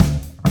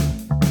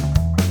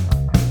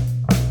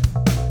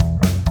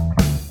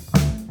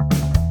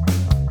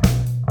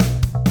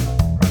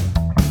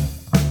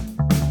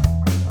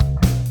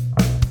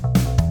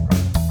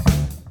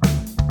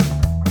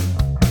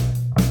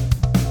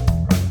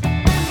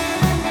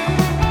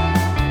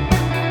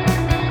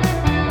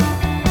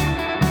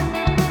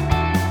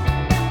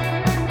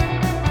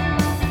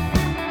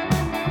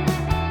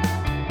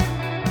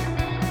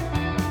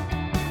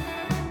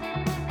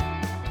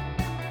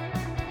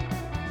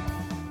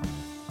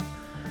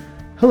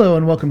Hello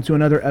and welcome to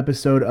another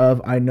episode of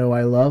I Know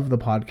I Love, the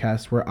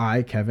podcast where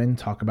I, Kevin,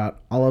 talk about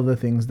all of the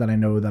things that I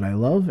know that I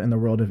love in the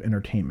world of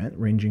entertainment,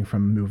 ranging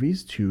from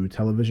movies to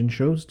television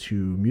shows to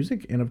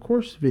music and, of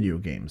course, video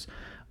games.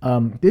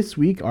 This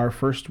week, our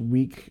first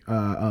week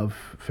of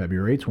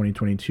February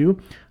 2022,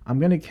 I'm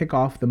going to kick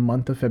off the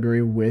month of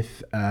February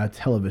with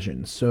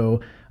television.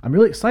 So I'm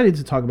really excited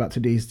to talk about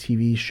today's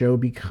TV show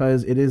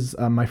because it is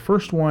my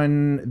first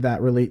one that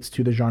relates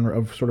to the genre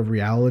of sort of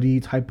reality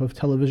type of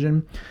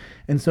television.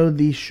 And so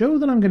the show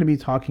that I'm going to be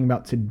talking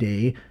about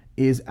today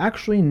is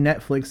actually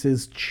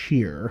Netflix's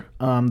Cheer.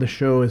 The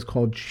show is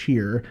called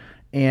Cheer,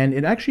 and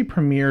it actually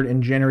premiered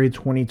in January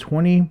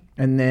 2020,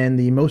 and then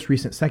the most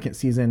recent second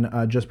season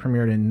just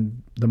premiered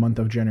in the month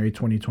of January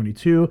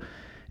 2022.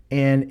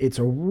 And it's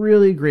a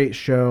really great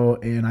show,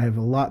 and I have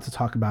a lot to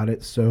talk about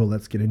it, so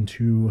let's get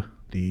into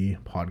the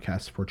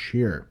podcast for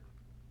Cheer.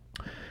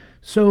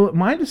 So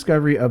my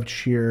discovery of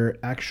Cheer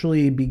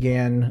actually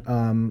began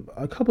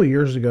a couple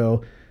years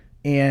ago,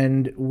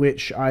 and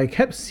which I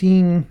kept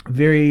seeing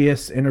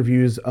various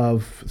interviews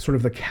of sort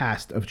of the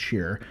cast of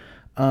Cheer.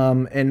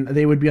 And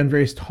they would be on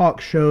various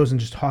talk shows and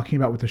just talking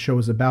about what the show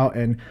was about.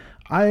 And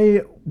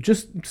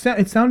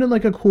it sounded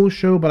like a cool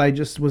show, but I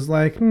just was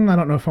like, I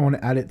don't know if I want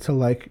to add it to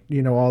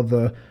all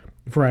the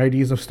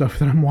varieties of stuff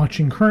that I'm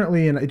watching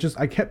currently. And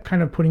I kept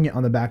kind of putting it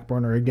on the back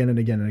burner again and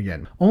again and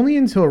again. Only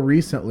until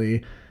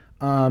recently,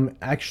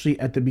 actually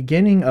at the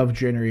beginning of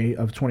January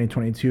of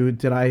 2022,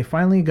 did I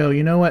finally go,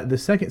 you know what, the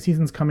second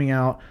season's coming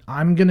out,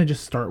 I'm gonna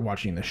just start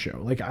watching the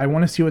show. Like, I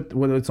want to see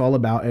what it's all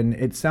about, and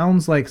it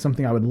sounds like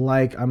something I would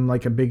like. I'm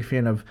like a big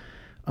fan of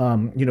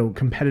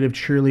competitive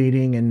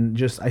cheerleading, and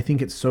just I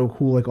think it's so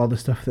cool, like all the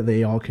stuff that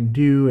they all can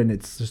do, and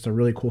it's just a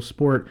really cool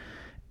sport,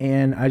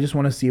 and I just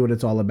want to see what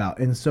it's all about.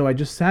 And so I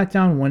just sat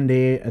down one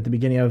day at the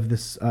beginning of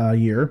this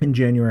year in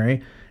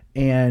January,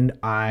 and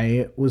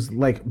I was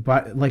like,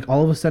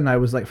 all of a sudden I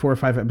was like 4 or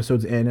 5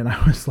 episodes in, and I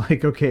was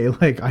like, okay,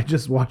 like I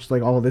just watched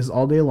like all of this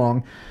all day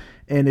long,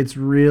 and it's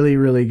really,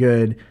 really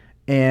good.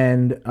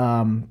 And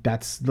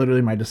that's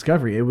literally my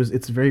discovery.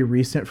 It's very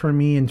recent for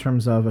me in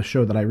terms of a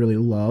show that I really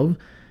love,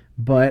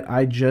 but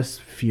I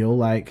just feel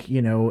like,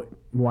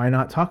 why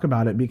not talk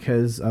about it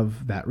because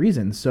of that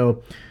reason.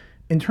 So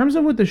in terms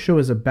of what the show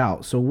is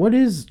about, so what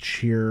is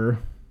Cheer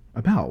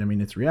about? I mean,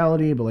 it's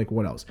reality, but like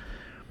what else?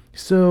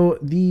 So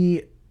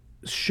the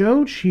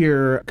show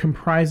Cheer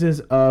comprises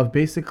of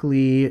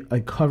basically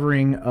a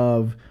covering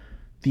of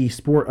the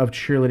sport of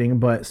cheerleading,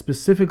 but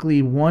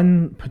specifically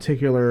one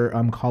particular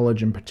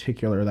college in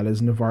particular, that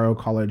is Navarro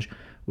College,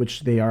 which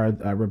they are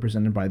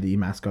represented by the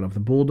mascot of the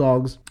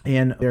Bulldogs,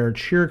 and their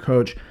cheer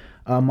coach,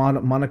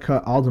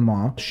 Monica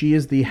Aldama. She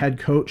is the head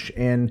coach,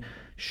 and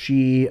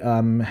she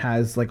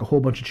has like a whole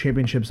bunch of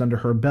championships under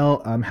her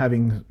belt,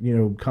 having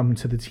come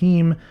to the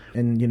team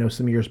in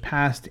some years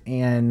past,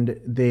 and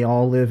they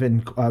all live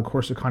in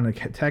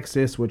Corsicana,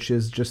 Texas, which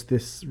is just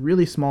this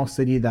really small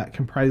city that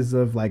comprises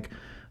of like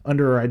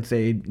under, I'd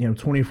say,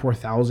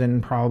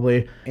 24,000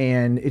 probably,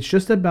 and it's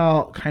just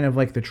about kind of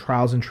like the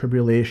trials and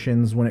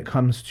tribulations when it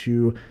comes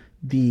to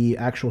the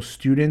actual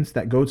students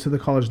that go to the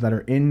college that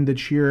are in the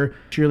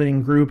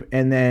cheerleading group,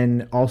 and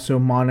then also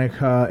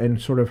Monica and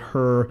sort of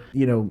her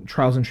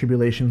trials and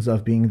tribulations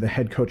of being the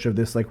head coach of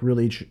this like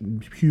really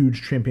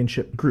huge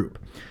championship group.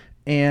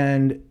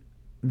 And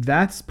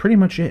that's pretty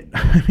much it.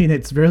 I mean,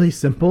 it's really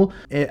simple.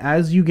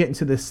 As you get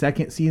into the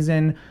second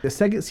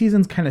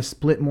season's kind of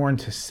split more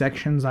into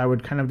sections, I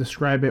would kind of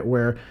describe it,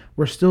 where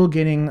we're still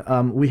getting,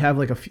 we have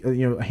like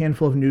a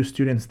handful of new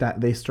students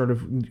that they sort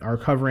of are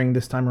covering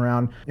this time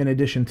around, in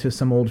addition to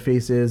some old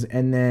faces.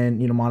 And then,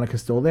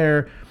 Monica's still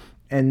there.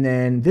 And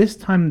then this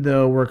time,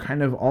 though, we're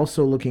kind of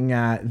also looking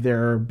at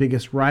their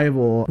biggest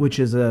rival, which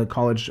is a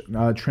college,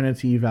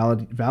 Trinity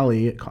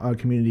Valley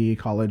Community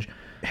College,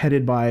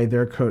 headed by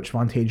their coach,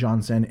 Vontae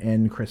Johnson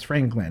and Chris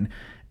Franklin.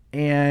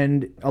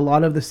 And a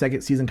lot of the second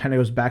season kind of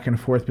goes back and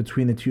forth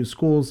between the two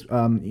schools.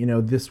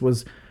 This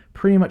was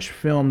pretty much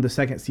filmed, the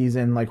second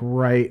season, like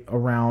right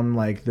around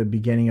like the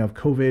beginning of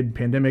COVID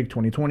pandemic,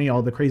 2020,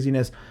 all the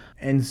craziness.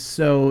 And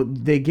so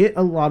they get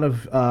a lot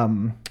of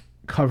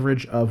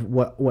coverage of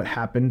what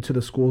happened to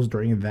the schools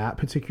during that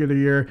particular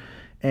year,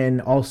 and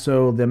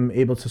also them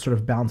able to sort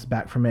of bounce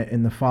back from it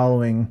in the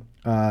following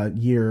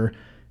year,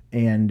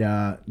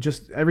 and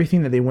just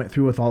everything that they went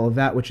through with all of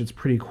that, which is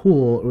pretty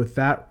cool with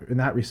that in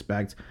that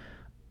respect,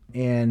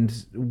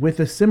 and with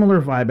a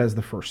similar vibe as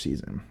the first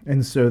season.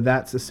 And so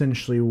that's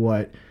essentially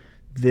what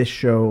this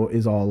show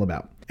is all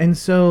about. And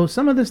so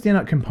some of the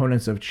standout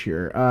components of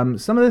Cheer,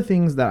 some of the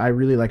things that I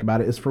really like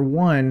about it is, for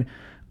one,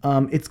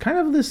 it's kind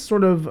of this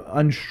sort of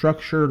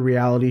unstructured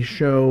reality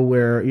show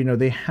where,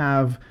 they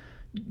have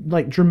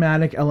like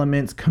dramatic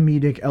elements,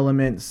 comedic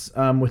elements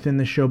within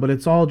the show, but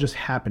it's all just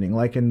happening.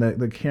 Like, and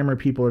the camera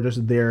people are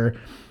just there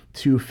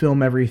to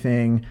film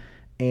everything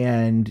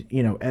and,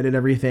 edit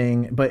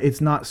everything, but it's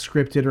not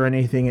scripted or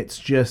anything. It's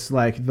just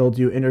like they'll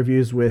do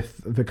interviews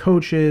with the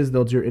coaches,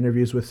 they'll do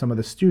interviews with some of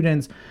the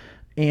students,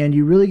 and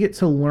you really get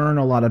to learn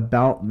a lot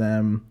about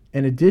them.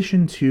 In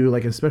addition to,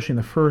 like, especially in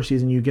the first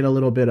season, you get a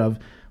little bit of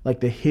like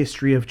the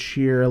history of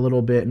cheer a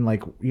little bit, and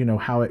like, you know,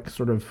 how it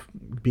sort of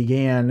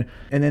began.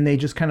 And then they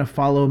just kind of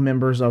follow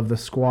members of the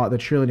squad, the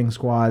cheerleading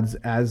squads,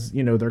 as,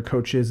 you know, their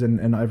coaches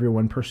and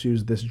everyone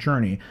pursues this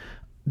journey.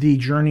 The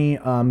journey,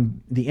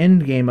 the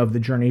end game of the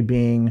journey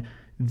being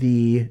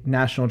the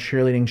National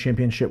Cheerleading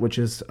Championship, which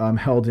is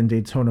held in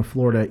Daytona,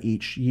 Florida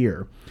each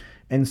year.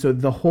 And so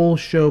the whole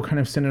show kind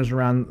of centers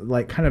around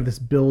like kind of this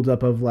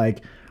buildup of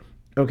like,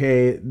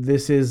 okay,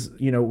 this is,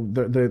 you know,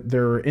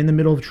 they're in the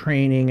middle of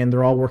training and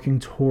they're all working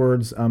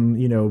towards,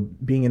 you know,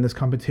 being in this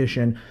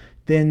competition.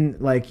 Then,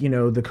 like, you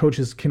know, the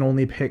coaches can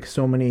only pick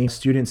so many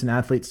students and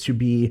athletes to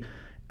be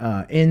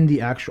in the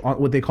actual,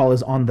 what they call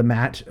is on the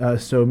mat.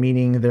 So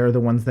meaning they're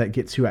the ones that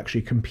get to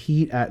actually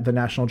compete at the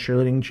National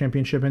Cheerleading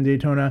Championship in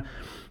Daytona.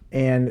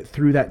 And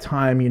through that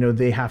time, you know,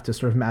 they have to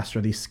sort of master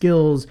these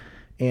skills.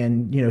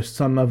 And, you know,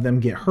 some of them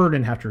get hurt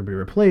and have to be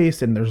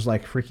replaced, and there's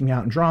like freaking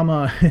out and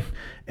drama.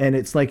 And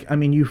it's like, I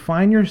mean, you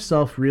find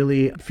yourself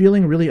really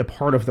feeling really a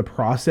part of the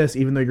process,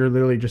 even though you're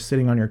literally just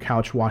sitting on your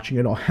couch watching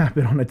it all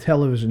happen on a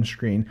television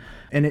screen.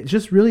 And it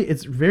just really,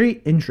 it's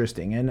very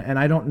interesting. And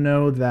I don't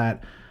know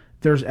that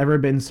there's ever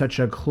been such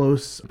a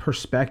close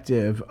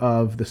perspective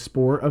of the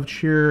sport of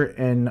cheer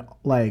and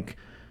like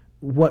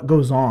what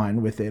goes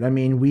on with it. I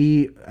mean,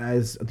 we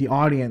as the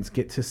audience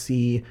get to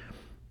see,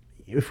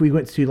 if we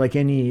went to like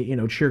any, you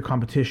know, cheer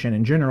competition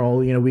in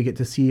general, you know, we get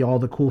to see all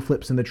the cool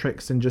flips and the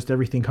tricks and just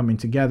everything coming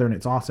together, and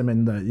it's awesome.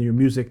 And the, you know,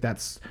 music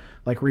that's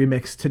like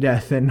remixed to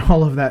death and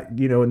all of that,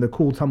 you know, and the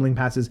cool tumbling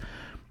passes,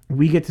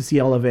 we get to see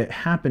all of it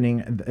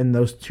happening in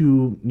those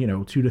 2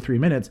 to 3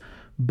 minutes.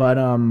 But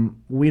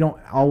we don't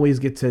always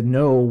get to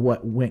know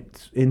what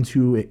went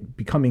into it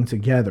becoming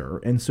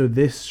together. And so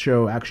this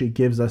show actually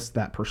gives us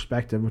that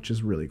perspective, which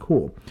is really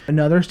cool.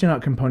 Another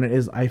standout component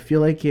is I feel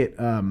like it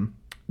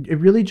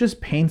really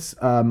just paints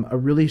a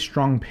really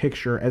strong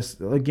picture, as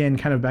again,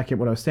 kind of back at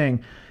what I was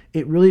saying,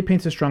 it really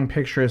paints a strong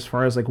picture as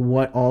far as like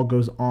what all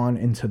goes on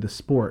into the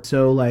sport.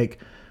 So like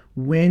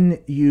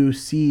when you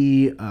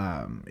see,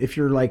 if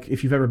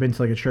you've ever been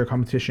to like a cheer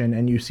competition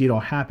and you see it all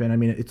happen, I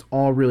mean, it's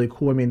all really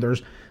cool. I mean,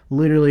 there's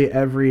literally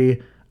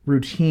every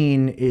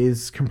routine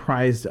is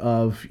comprised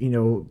of, you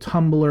know,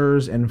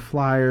 tumblers and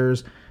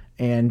flyers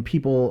and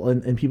people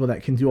and people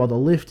that can do all the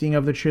lifting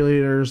of the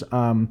cheerleaders,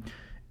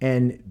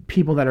 and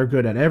people that are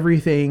good at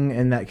everything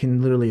and that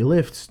can literally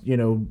lift, you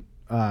know,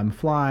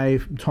 fly,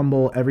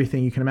 tumble,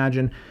 everything you can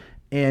imagine.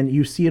 And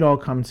you see it all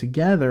come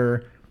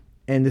together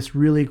in this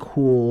really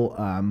cool,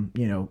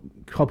 you know,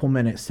 couple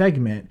minute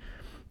segment.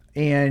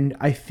 And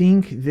I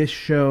think this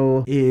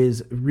show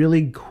is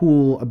really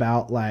cool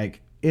about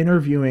like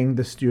interviewing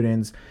the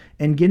students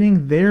and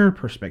getting their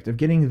perspective,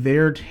 getting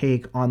their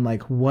take on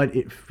like what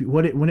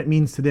it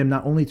means to them,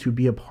 not only to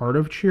be a part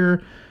of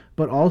cheer,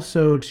 but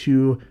also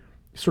to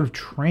sort of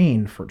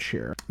train for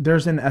cheer.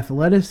 There's an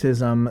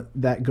athleticism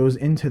that goes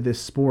into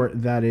this sport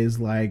that is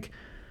like,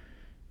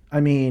 I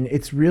mean,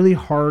 it's really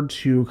hard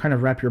to kind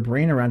of wrap your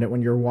brain around it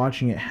when you're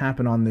watching it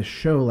happen on this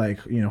show.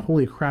 Like, you know,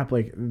 holy crap,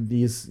 like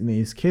these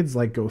kids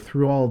like go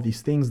through all of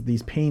these things,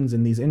 these pains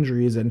and these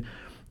injuries and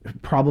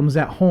problems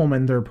at home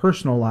and their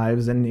personal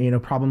lives, and, you know,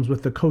 problems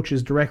with the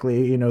coaches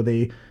directly. You know,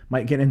 they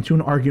might get into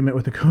an argument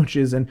with the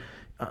coaches, and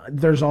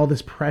there's all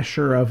this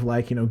pressure of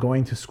like, you know,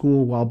 going to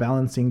school while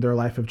balancing their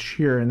life of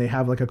cheer, and they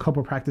have like a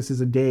couple practices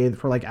a day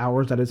for like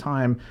hours at a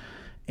time,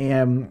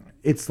 and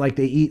it's like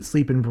they eat,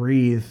 sleep, and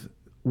breathe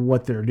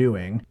what they're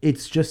doing.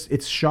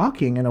 It's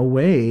shocking in a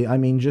way. I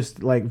mean,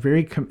 just like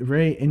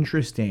very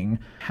interesting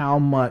how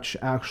much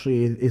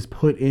actually is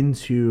put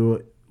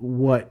into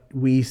what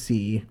we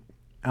see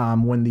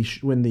when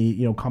the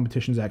you know,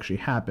 competitions actually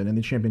happen and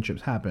the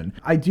championships happen.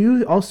 I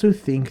do also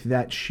think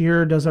that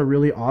cheer does a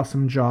really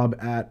awesome job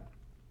at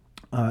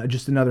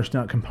just another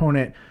stunt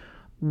component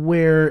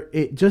where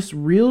it just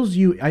reels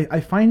you.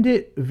 I find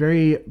it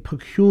very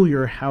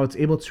peculiar how it's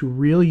able to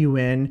reel you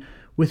in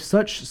with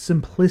such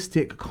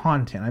simplistic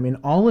content. I mean,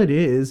 all it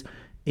is,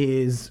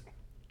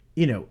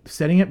 you know,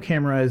 setting up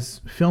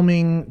cameras,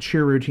 filming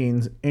cheer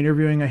routines,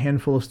 interviewing a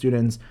handful of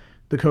students,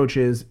 the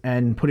coaches,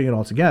 and putting it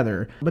all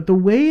together. But the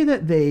way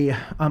that they,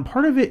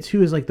 part of it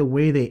too is like the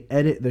way they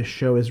edit the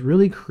show is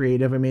really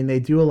creative. I mean, they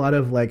do a lot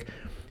of like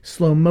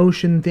slow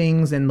motion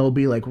things, and they'll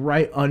be like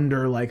right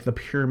under like the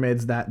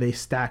pyramids that they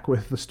stack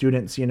with the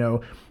students, you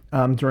know,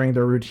 during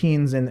their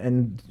routines,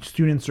 and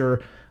students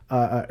are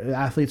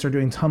athletes are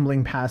doing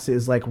tumbling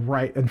passes like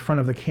right in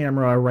front of the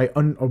camera, right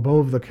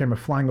above the camera,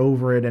 flying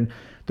over it. And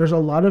there's a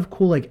lot of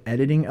cool like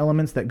editing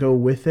elements that go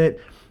with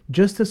it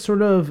just to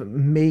sort of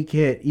make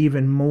it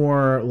even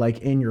more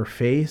like in your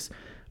face.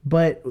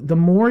 But the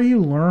more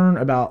you learn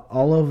about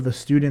all of the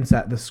students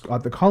at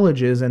the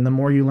colleges, and the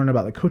more you learn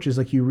about the coaches,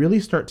 like you really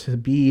start to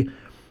be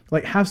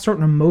like have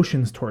certain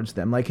emotions towards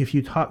them. Like if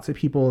you talk to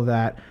people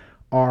that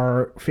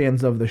are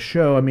fans of the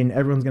show, I mean,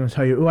 everyone's going to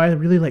tell you, oh, I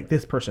really like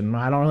this person,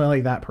 I don't really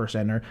like that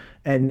person,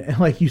 and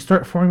like you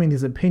start forming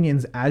these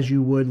opinions as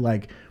you would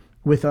like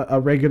with a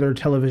regular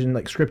television,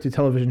 like scripted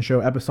television show,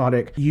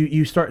 episodic,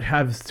 you start to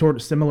have sort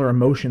of similar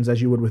emotions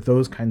as you would with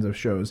those kinds of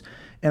shows.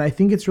 And I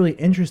think it's really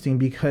interesting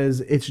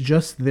because it's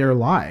just their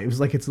lives.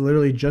 Like, it's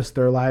literally just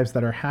their lives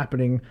that are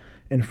happening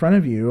in front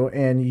of you,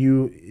 and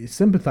you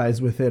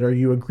sympathize with it, or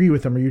you agree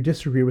with them, or you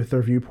disagree with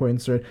their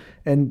viewpoints.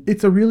 And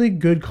it's a really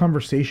good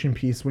conversation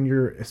piece when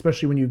you're,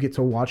 especially when you get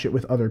to watch it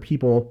with other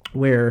people,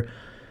 where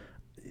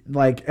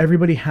like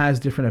everybody has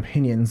different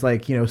opinions.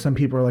 Like, you know, some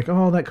people are like,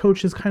 oh, that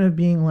coach is kind of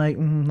being like,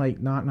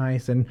 like not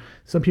nice. And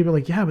some people are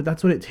like, yeah, but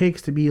that's what it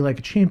takes to be like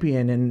a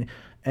champion.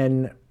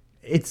 And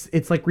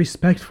it's like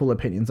respectful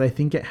opinions. I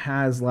think it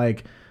has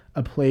like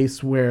a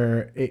place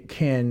where it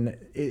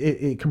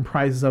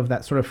comprises of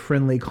that sort of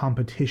friendly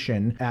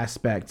competition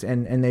aspect.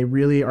 And they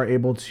really are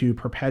able to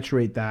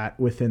perpetuate that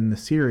within the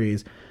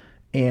series.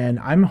 And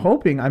I'm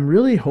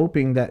really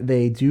hoping that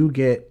they do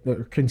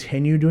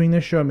continue doing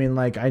this show. I mean,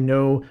 like, I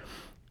know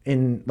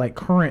in like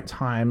current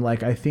time,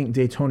 like I think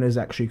Daytona is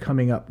actually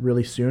coming up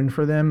really soon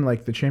for them,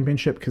 like the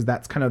championship, because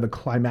that's kind of the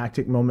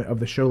climactic moment of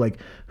the show. Like,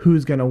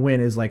 who's gonna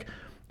win is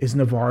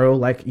Navarro,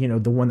 like, you know,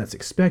 the one that's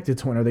expected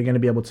to win? Are they going to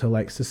be able to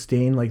like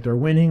sustain like their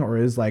winning, or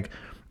is like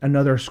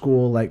another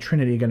school like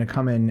Trinity going to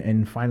come in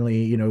and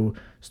finally, you know,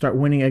 start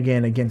winning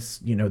again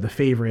against, you know, the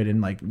favorite,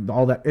 and like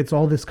all that? It's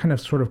all this kind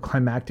of sort of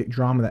climactic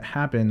drama that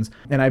happens.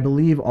 And I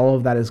believe all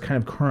of that is kind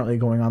of currently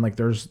going on. Like,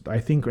 I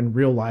think in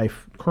real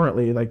life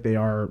currently, like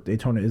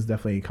Daytona is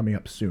definitely coming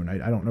up soon.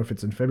 I don't know if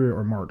it's in February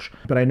or March,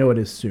 but I know it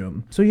is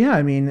soon. So yeah,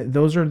 I mean,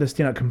 those are the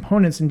standout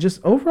components. And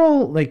just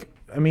overall, like,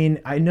 I mean,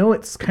 I know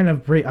it's kind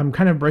of I'm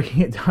kind of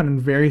breaking it down in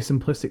very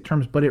simplistic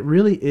terms, but it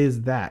really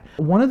is that.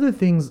 One of the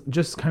things,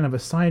 just kind of a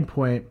side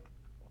point,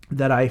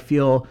 that I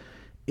feel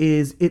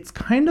is it's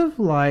kind of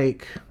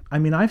like, I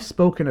mean, I've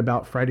spoken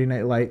about Friday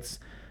Night Lights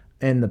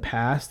in the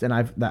past,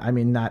 and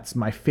that's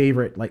my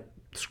favorite like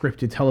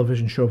scripted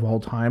television show of all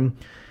time.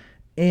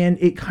 And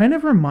it kind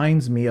of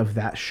reminds me of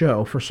that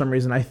show for some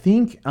reason. I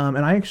think, and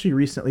I actually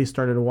recently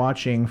started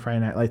watching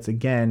Friday Night Lights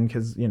again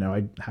because, you know,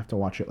 I have to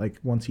watch it like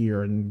once a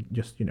year and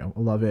just, you know,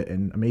 love it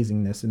and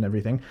amazingness and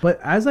everything. But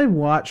as I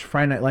watch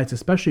Friday Night Lights,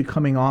 especially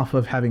coming off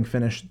of having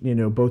finished, you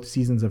know, both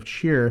seasons of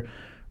Cheer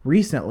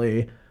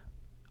recently,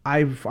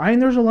 I find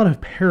there's a lot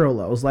of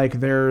parallels. Like,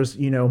 there's,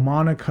 you know,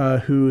 Monica,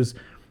 who's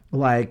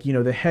like, you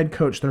know, the head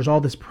coach. There's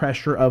all this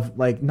pressure of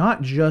like,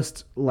 not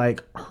just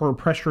like her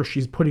pressure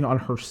she's putting on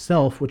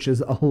herself, which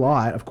is a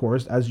lot, of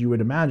course, as you would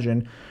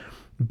imagine,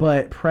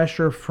 but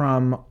pressure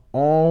from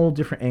all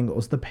different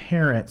angles. The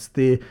parents,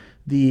 the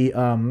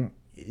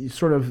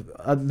sort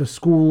of the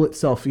school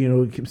itself, you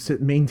know,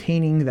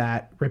 maintaining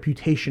that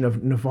reputation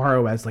of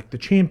Navarro as like the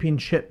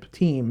championship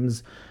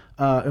teams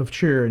of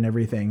Cheer and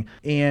everything,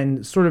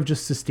 and sort of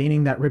just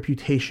sustaining that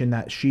reputation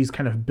that she's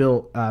kind of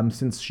built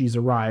since she's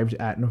arrived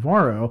at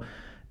Navarro.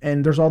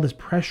 And there's all this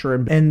pressure,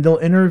 and they'll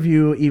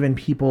interview even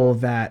people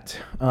that,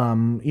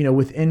 you know,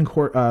 within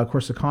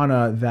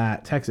Corsicana,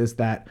 that Texas,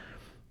 that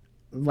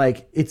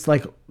like, it's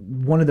like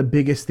one of the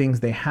biggest things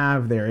they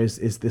have there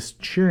is this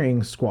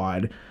cheering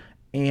squad.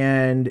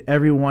 And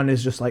everyone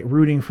is just like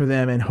rooting for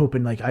them and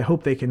hoping, like, I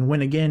hope they can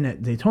win again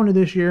at Daytona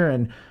this year.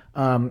 And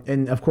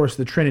of course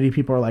the Trinity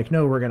people are like,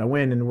 no, we're going to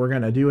win and we're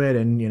going to do it.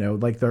 And, you know,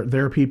 like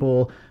their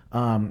people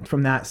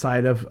from that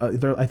side of,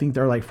 I think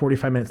they're like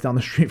 45 minutes down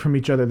the street from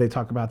each other. They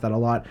talk about that a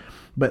lot,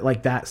 but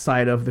like that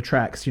side of the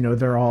tracks, you know,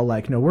 they're all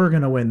like, no, we're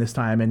going to win this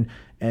time.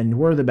 And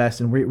we're the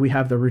best. And we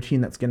have the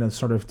routine that's going to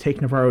sort of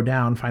take Navarro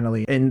down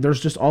finally. And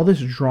there's just all this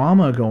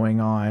drama going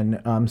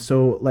on.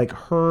 So like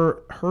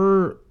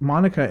her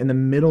Monica in the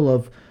middle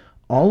of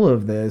all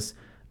of this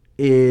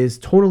is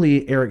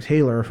totally Eric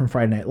Taylor from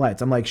Friday Night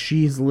Lights. I'm like,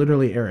 she's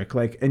literally Eric.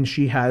 Like, and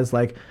she has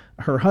like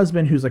her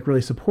husband who's like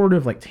really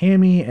supportive, like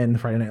Tammy and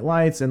Friday Night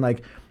Lights, and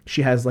like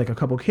she has like a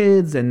couple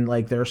kids and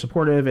like they're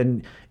supportive,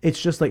 and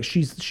it's just like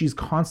she's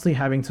constantly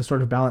having to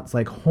sort of balance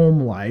like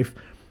home life,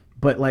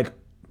 but like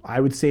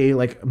I would say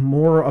like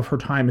more of her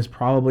time is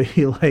probably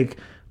like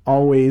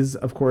always,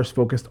 of course,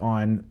 focused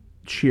on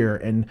Cheer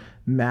and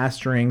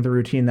mastering the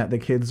routine that the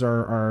kids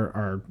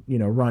are you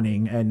know,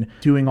 running and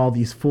doing all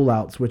these full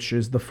outs, which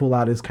is the full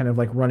out is kind of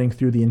like running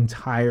through the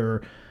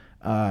entire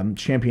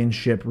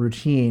championship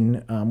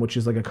routine, which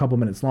is like a couple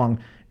minutes long,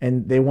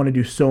 and they want to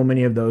do so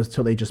many of those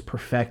till they just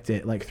perfect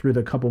it, like through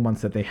the couple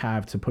months that they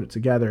have to put it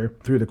together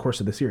through the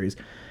course of the series.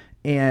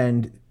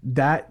 And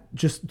that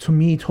just, to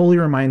me, totally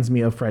reminds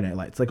me of Friday Night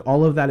Lights. Like,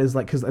 all of that is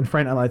like, because in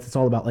Friday Night Lights, it's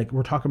all about like,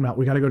 we're talking about,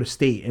 we got to go to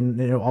state, and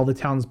you know, all the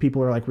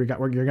townspeople are like, you're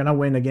gonna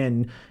win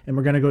again, and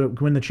we're gonna go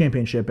to win the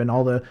championship, and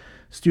all the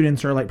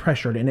students are like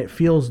pressured, and it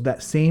feels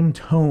that same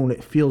tone.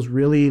 It feels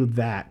really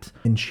that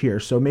in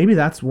Cheer. So maybe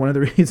that's one of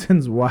the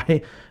reasons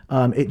why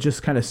it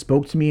just kind of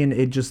spoke to me, and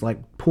it just like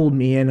pulled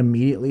me in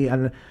immediately.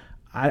 And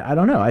I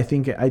don't know. I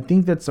think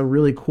that's a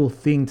really cool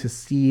thing to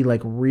see,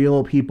 like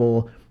real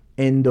people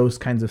in those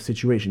kinds of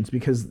situations,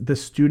 because the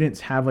students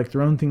have like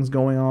their own things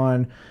going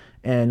on,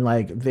 and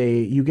like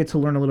you get to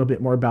learn a little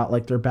bit more about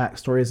like their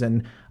backstories,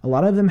 and a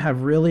lot of them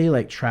have really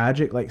like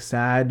tragic, like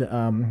sad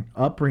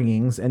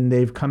upbringings, and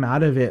they've come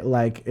out of it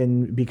like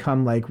and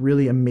become like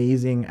really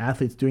amazing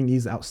athletes doing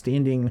these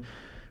outstanding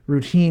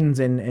routines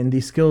and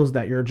these skills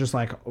that you're just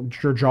like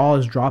your jaw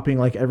is dropping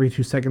like every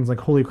 2 seconds, like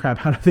holy crap,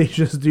 how do they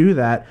just do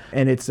that?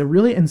 And it's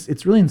really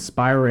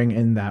inspiring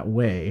in that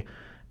way.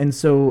 And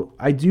so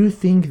I do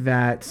think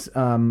that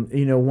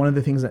one of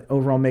the things that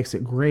overall makes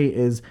it great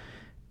is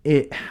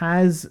it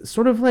has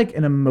sort of like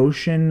an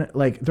emotion,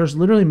 like there's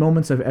literally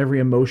moments of every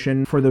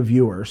emotion for the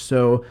viewer.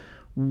 So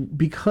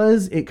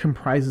because it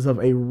comprises of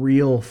a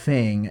real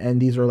thing,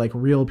 and these are like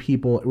real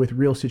people with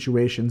real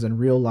situations and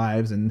real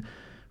lives and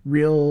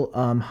real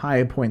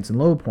high points and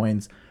low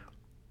points,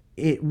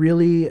 it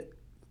really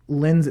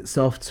lends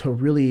itself to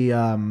really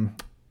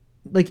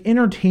like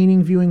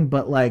entertaining viewing,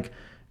 but like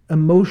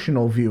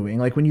emotional viewing.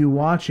 Like when you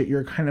watch it,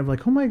 you're kind of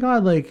like, oh my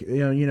god, like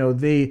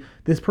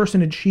this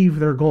person achieved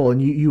their goal,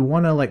 and you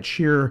want to like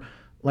cheer,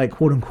 like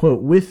quote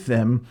unquote, with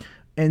them.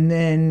 And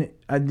then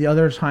at the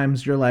other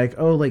times you're like,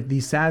 oh, like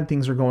these sad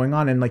things are going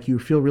on, and like you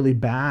feel really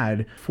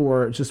bad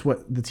for just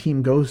what the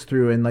team goes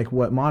through, and like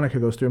what Monica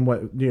goes through, and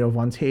what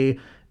Vontae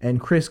and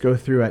Chris go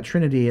through at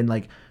Trinity, and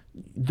like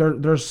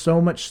there's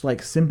so much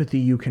like sympathy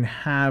you can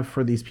have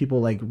for these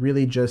people, like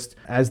really just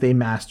as they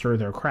master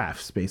their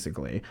crafts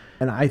basically.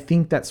 And I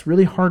think that's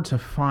really hard to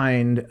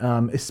find,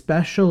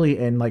 especially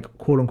in like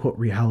quote unquote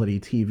reality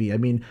TV. I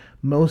mean,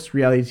 most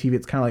reality TV,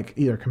 it's kind of like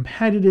either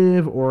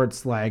competitive or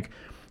it's like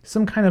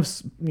some kind of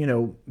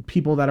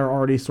people that are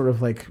already sort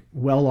of like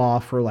well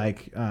off, or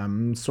like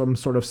some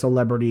sort of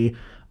celebrity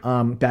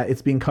that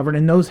it's being covered,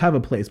 and those have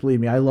a place. Believe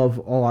me, I love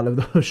a lot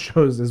of those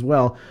shows as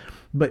well.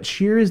 But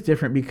Cheer is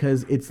different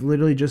because it's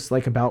literally just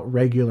like about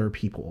regular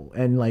people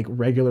and like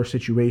regular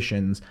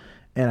situations.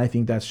 And I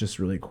think that's just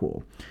really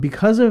cool.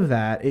 Because of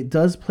that, it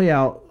does play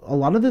out a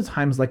lot of the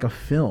times like a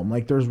film.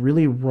 Like there's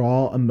really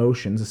raw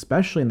emotions,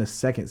 especially in the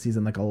second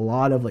season. Like a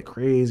lot of like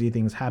crazy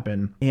things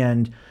happen.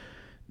 And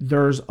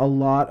there's a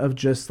lot of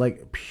just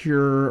like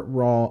pure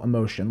raw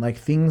emotion, like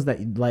things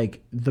that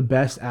like the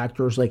best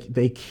actors, like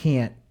they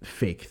can't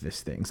fake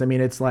these things. I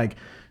mean, it's like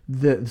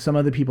some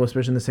of the people,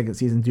 especially in the second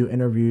season, do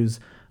interviews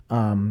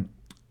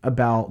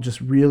about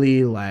just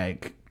really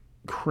like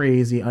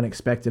crazy,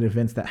 unexpected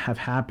events that have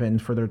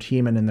happened for their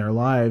team and in their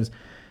lives.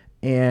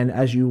 And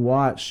as you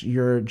watch,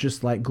 you're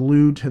just like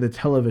glued to the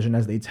television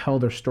as they tell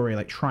their story,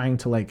 like trying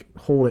to like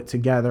hold it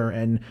together.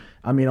 And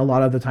I mean, a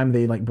lot of the time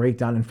they like break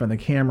down in front of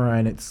the camera,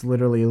 and it's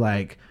literally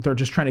like they're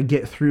just trying to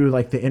get through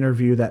like the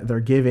interview that they're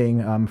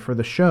giving for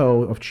the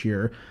show of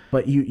Cheer.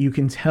 But you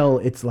can tell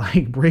it's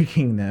like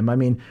breaking them. I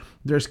mean,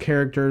 there's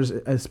characters,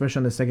 especially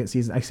on the second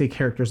season. I say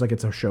characters like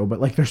it's a show,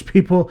 but like there's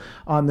people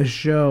on the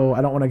show.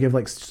 I don't want to give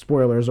like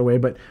spoilers away,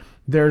 but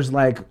there's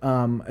like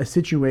a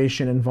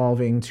situation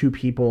involving two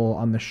people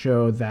on the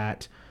show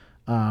that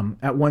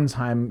at one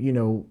time,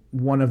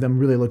 one of them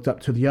really looked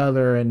up to the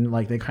other, and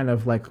like they kind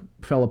of like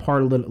fell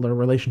apart a little, their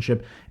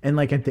relationship. And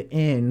like at the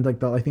end,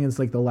 like I think it's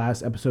like the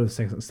last episode of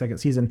the second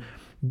season,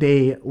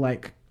 they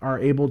like are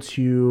able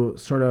to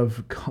sort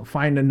of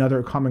find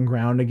another common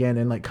ground again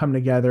and like come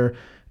together,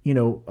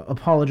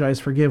 apologize,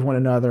 forgive one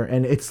another.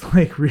 And it's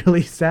like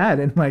really sad.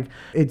 And like,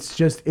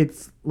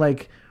 it's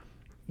like,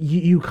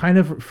 you kind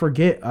of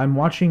forget I'm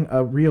watching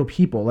a real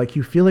people. Like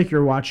you feel like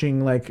you're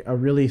watching like a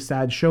really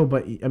sad show,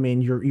 but I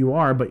mean,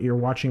 but you're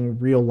watching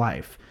real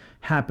life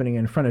happening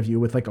in front of you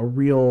with like a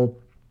real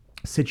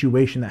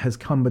situation that has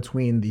come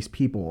between these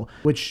people,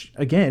 which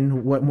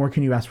again, what more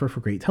can you ask for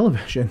great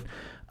television?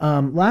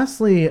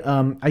 Lastly,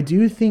 I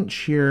do think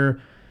Cheer,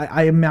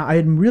 I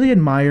really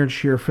admired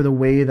Cheer for the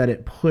way that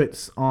it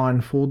puts on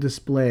full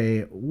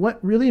display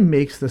what really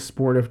makes the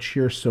sport of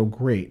cheer so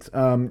great,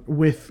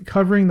 with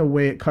covering the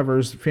way it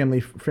covers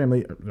family,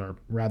 or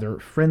rather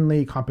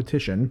friendly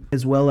competition,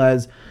 as well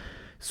as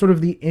sort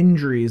of the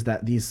injuries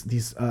that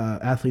these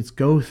athletes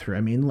go through.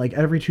 I mean, like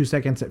every 2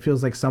 seconds, it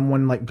feels like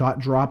someone like got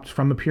dropped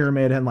from a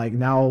pyramid and like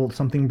now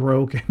something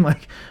broke, and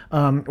like,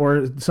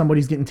 or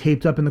somebody's getting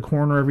taped up in the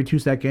corner every 2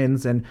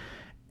 seconds,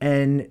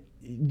 and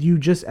you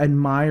just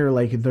admire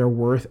like their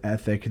worth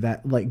ethic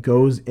that like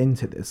goes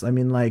into this. I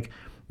mean, like,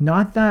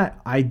 not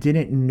that I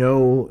didn't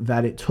know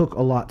that it took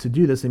a lot to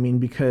do this. I mean,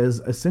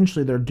 because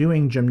essentially they're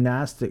doing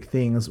gymnastic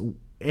things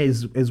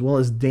as well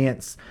as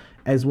dance,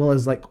 as well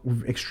as like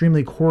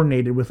extremely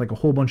coordinated with like a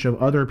whole bunch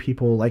of other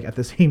people like at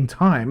the same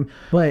time.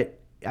 But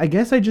I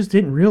guess I just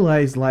didn't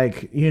realize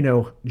like,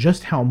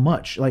 just how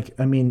much, like,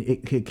 I mean,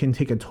 it can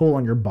take a toll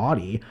on your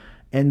body.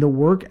 And the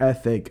work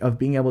ethic of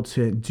being able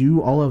to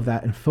do all of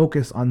that and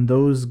focus on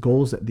those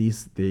goals that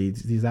these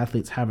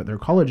athletes have at their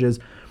colleges,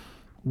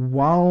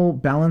 while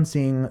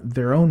balancing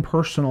their own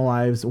personal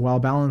lives, while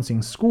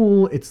balancing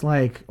school, it's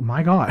like,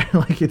 my God,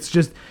 like it's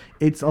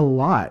a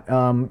lot.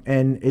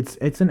 And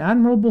it's an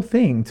admirable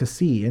thing to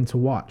see and to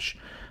watch.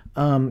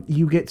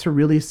 You get to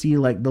really see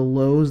like the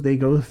lows they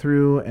go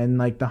through and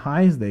like the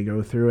highs they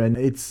go through. And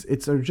it's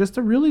just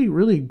a really,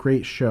 really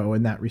great show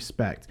in that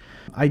respect.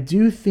 I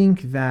do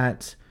think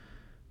that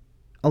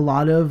a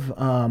lot of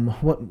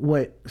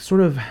what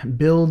sort of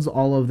builds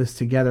all of this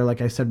together,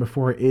 like I said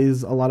before,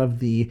 is a lot of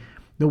the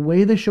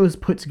way the show is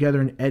put together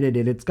and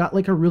edited. It's got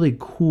like a really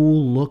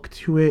cool look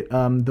to it.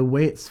 The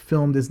way it's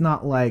filmed is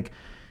not like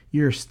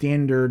your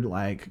standard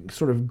like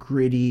sort of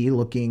gritty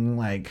looking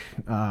like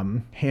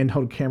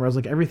handheld cameras.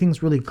 Like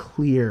everything's really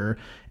clear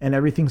and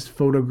everything's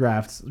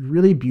photographed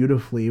really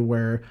beautifully,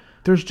 where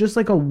there's just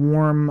like a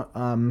warm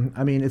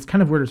I mean, it's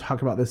kind of weird to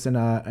talk about this in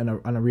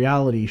a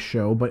reality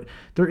show, but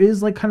there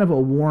is like kind of a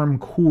warm,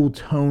 cool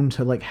tone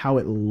to like how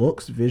it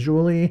looks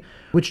visually,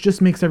 which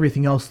just makes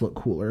everything else look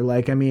cooler.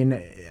 Like, I mean,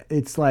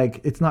 it's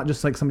like, it's not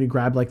just like somebody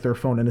grabbed like their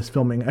phone and is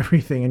filming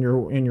everything and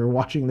you're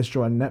watching this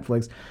show on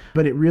Netflix,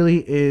 but it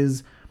really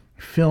is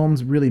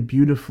filmed really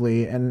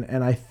beautifully.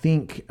 And I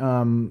think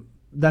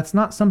that's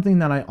not something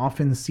that I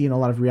often see in a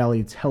lot of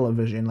reality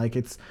television. Like,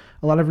 it's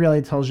a lot of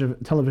reality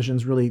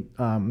television's really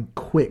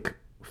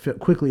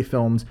quickly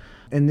filmed,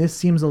 and this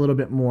seems a little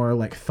bit more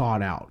like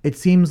thought out. It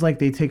seems like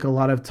they take a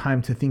lot of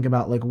time to think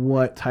about like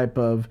what type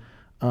of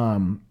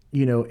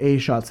A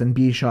shots and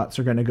B shots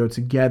are going to go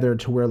together,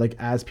 to where like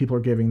as people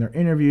are giving their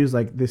interviews,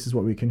 like this is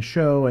what we can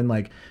show and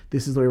like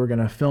this is the way we're going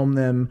to film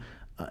them.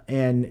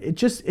 And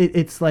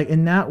it's like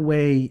in that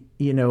way,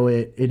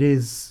 it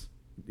is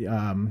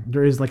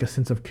there is like a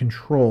sense of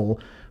control,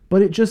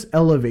 but it just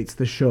elevates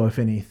the show, if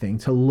anything,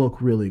 to look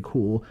really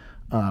cool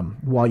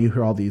while you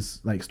hear all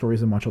these like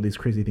stories and watch all these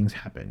crazy things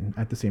happen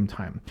at the same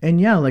time. And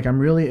yeah, like I'm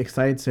really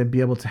excited to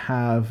be able to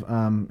have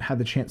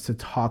the chance to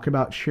talk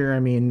about Cheer. I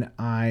mean,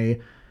 I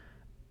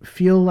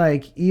feel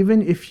like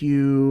even if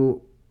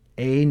you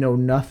A, know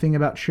nothing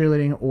about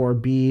cheerleading, or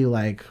B,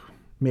 like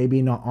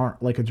maybe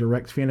aren't like a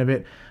direct fan of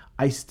it,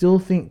 I still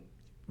think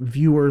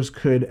viewers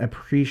could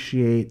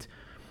appreciate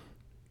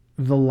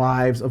the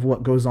lives of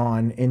what goes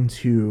on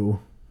into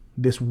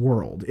this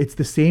world. It's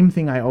the same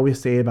thing I always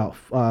say about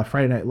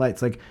Friday Night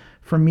Lights. Like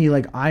for me,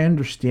 like I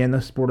understand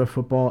the sport of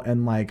football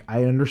and like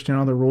I understand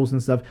all the rules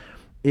and stuff.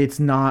 It's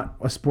not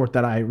a sport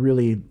that I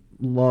really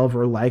love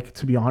or like,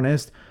 to be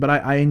honest, but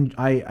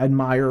I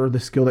admire the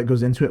skill that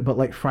goes into it. But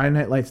like Friday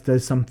Night Lights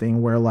does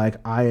something where like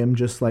I am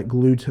just like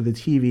glued to the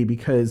TV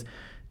because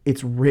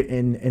it's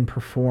written and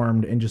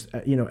performed and just,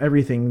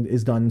 everything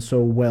is done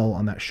so well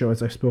on that show,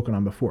 as I've spoken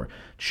on before.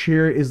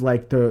 Cheer is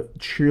like the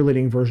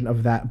cheerleading version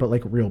of that, but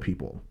like real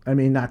people. I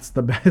mean, that's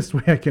the best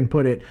way I can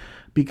put it,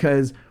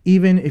 because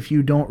even if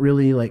you don't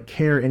really like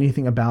care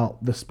anything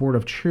about the sport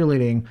of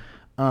cheerleading,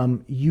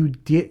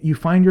 you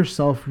find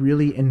yourself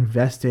really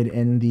invested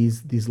in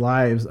these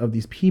lives of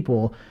these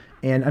people.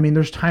 And I mean,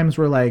 there's times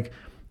where like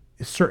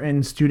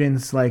certain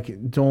students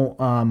like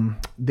don't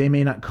they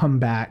may not come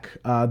back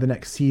the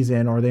next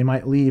season, or they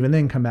might leave and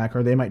then come back,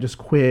 or they might just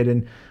quit,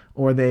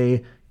 or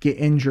they get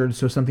injured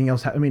so something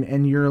else I mean,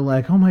 and you're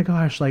like, oh my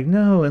gosh, like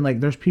no. And like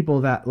there's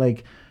people that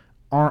like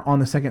aren't on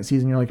the second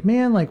season, you're like,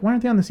 man, like why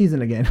aren't they on the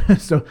season again?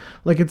 So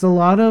like it's a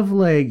lot of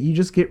like, you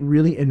just get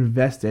really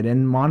invested.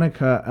 And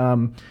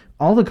Monica,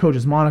 all the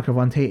coaches, Monica,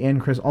 Vontae,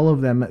 and Chris, all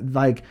of them,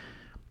 like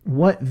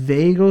what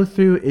they go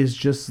through is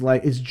just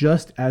like, it's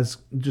just as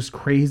just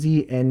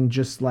crazy and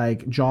just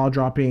like jaw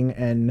dropping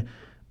and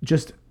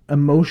just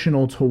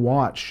emotional to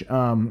watch,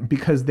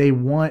 because they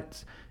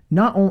want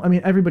not only, I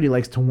mean, everybody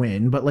likes to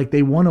win, but like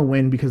they want to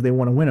win because they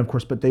want to win, of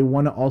course, but they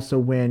want to also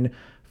win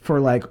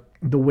for like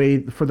the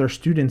way for their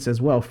students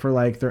as well, for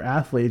like their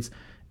athletes,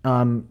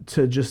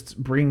 to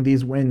just bring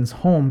these wins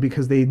home,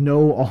 because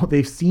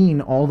they've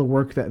seen all the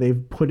work that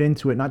they've put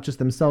into it, not just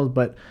themselves,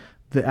 but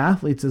the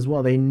athletes as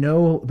well. They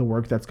know the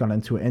work that's gone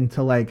into it, and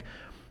to like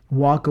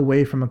walk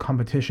away from a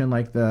competition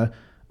like the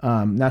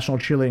National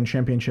Cheerleading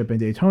Championship in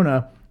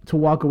Daytona, to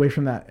walk away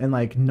from that and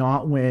like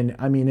not win,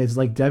 I mean, is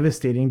like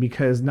devastating,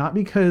 because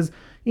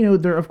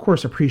they're of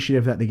course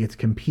appreciative that they get to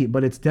compete,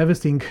 but it's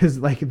devastating because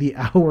like the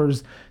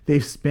hours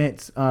they've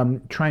spent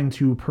trying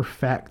to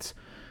perfect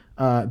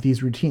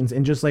these routines,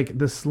 and just like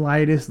the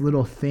slightest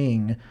little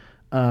thing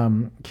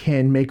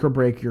can make or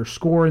break your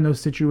score in those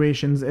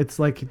situations. It's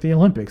like the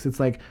Olympics. It's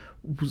like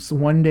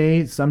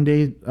someday,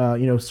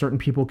 certain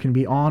people can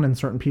be on and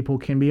certain people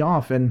can be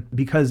off. And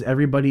because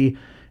everybody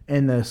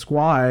in the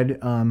squad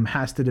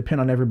has to depend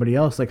on everybody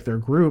else, like their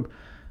group,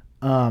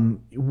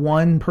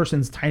 one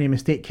person's tiny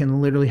mistake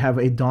can literally have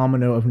a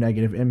domino of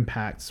negative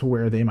impacts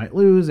where they might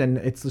lose. And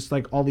it's just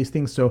like all these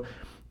things. So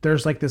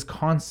there's like this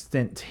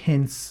constant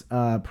tense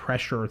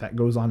pressure that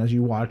goes on as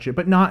you watch it,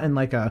 but not in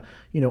like a,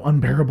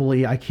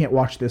 unbearably, I can't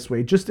watch this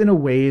way, just in a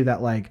way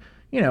that like,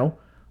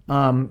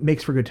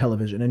 makes for good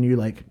television, and you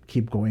like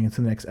keep going into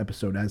the next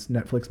episode as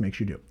Netflix makes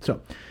you do. So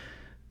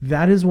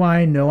that is why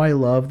I know I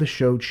love the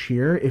show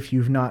Cheer. If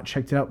you've not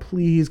checked it out,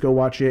 please go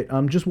watch it.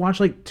 Just watch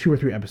like 2 or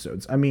 3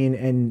 episodes. I mean,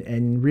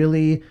 and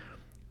really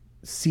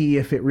see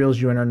if it reels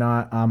you in or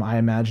not. I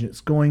imagine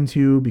it's going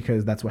to,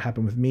 because that's what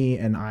happened with me,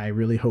 and I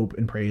really hope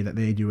and pray that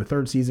they do a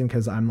 3rd season,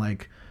 because I'm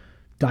like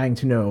dying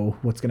to know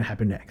what's going to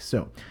happen next.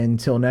 So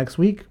until next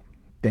week,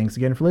 thanks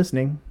again for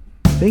listening.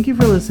 Thank you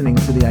for listening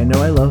to the I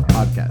Know I Love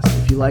podcast.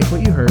 If you like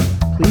what you heard,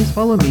 please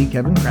follow me,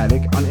 Kevin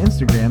Craddock, on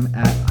Instagram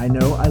at I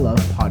Know I Love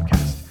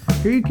Podcast.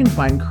 Here you can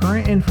find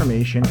current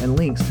information and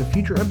links to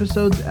future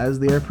episodes as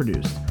they are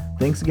produced.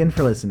 Thanks again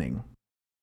for listening.